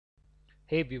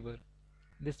Hey viewer,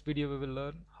 this video we will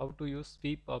learn how to use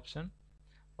sweep option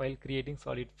while creating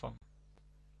solid form.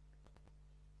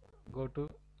 Go to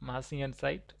massing and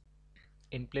site,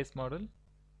 in place model,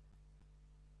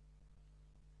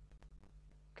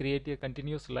 create a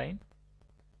continuous line,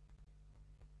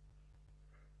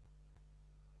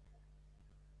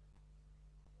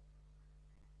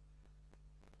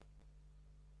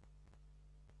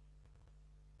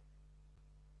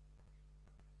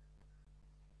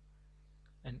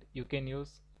 and you can use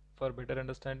for better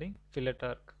understanding fillet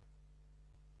arc.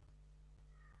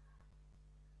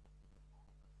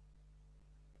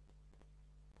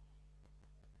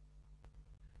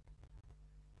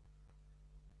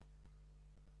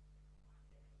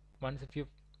 Once if you've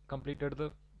completed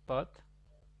the path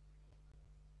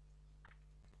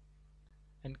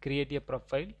and create a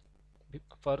profile,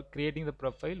 for creating the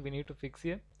profile we need to fix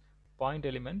a point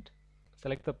element.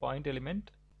 Select the point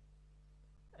element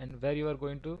and where you are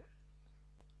going to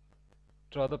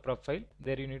draw the profile,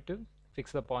 there you need to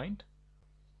fix the point.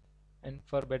 And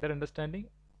for better understanding,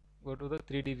 go to the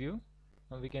 3D view.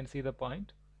 Now we can see the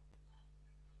point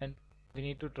and we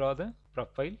need to draw the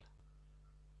profile,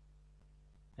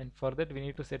 and for that we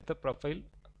need to set the profile,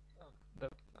 the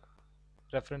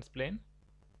reference plane.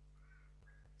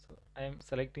 So I am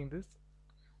selecting this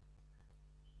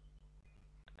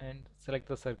and select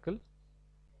the circle.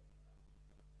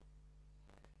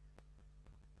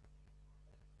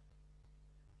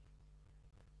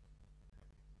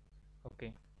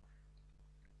 Okay,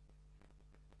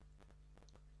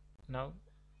 now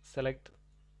select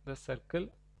the circle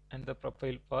and the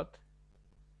profile path.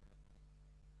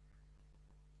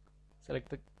 Select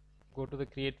the, go to the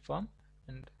create form,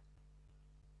 and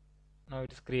now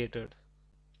it is created.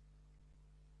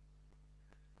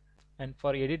 And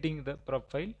for editing the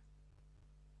profile,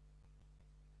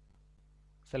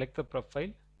 select the profile,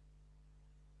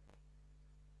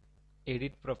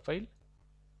 edit profile,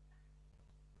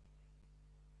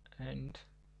 and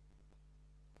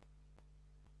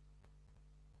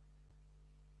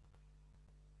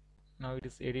now it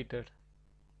is edited.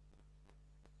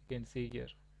 You can see here.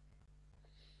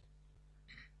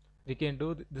 We can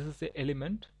do this is a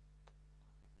element.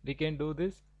 We can do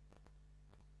this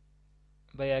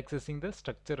by accessing the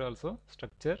structure also.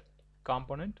 Structure,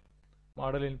 component,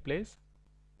 model in place,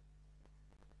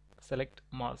 select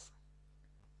mass.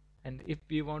 And if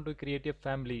we want to create a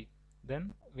family,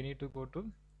 then we need to go to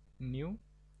new,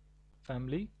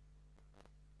 family,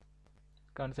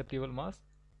 conceptual mass,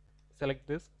 select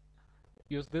this,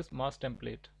 use this mass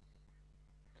template.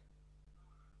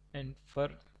 And for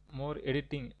more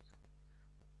editing,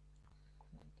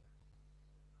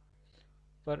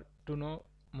 to know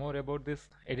more about this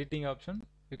editing option,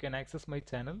 you can access my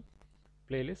channel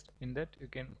playlist. In that you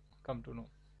can come to know.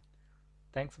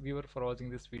 Thanks viewer for watching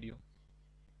this video.